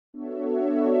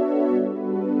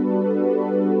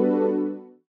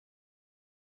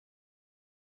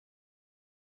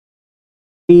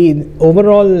The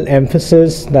overall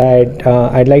emphasis that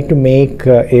I'd like to make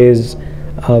is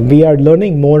we are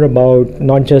learning more about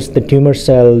not just the tumor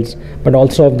cells, but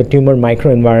also of the tumor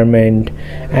microenvironment.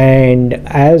 And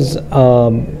as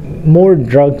more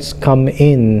drugs come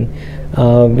in,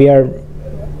 we are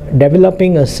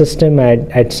developing a system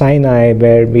at Sinai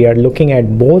where we are looking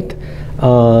at both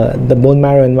the bone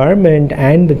marrow environment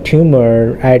and the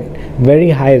tumor at very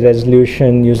high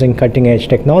resolution using cutting edge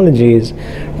technologies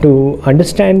to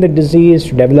understand the disease,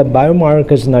 to develop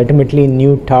biomarkers and ultimately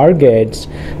new targets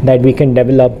that we can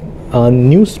develop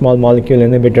new small molecule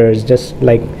inhibitors, just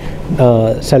like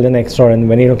selinexor and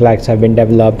venetoclax have been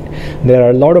developed. There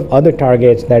are a lot of other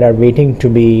targets that are waiting to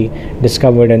be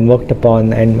discovered and worked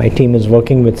upon, and my team is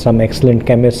working with some excellent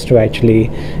chemists to actually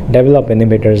develop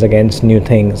inhibitors against new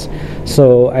things.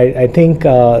 So I think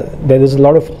there is a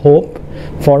lot of hope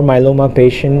for myeloma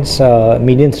patients.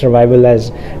 Median survival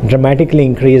has dramatically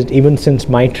increased even since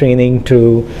my training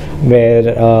to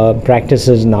where practice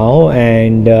is now,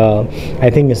 and I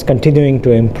think it's continuing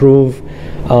to improve.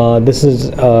 This is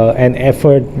an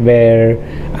effort where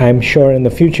I'm sure in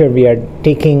the future we are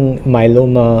taking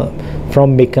myeloma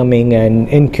from becoming an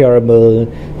incurable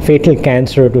fatal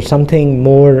cancer to something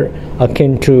more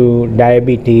akin to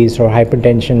diabetes or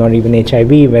hypertension or even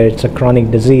HIV, where it's a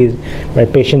chronic disease where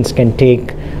patients can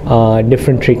take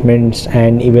different treatments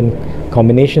and even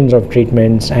combinations of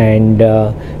treatments and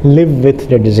live with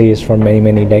the disease for many,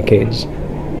 many decades.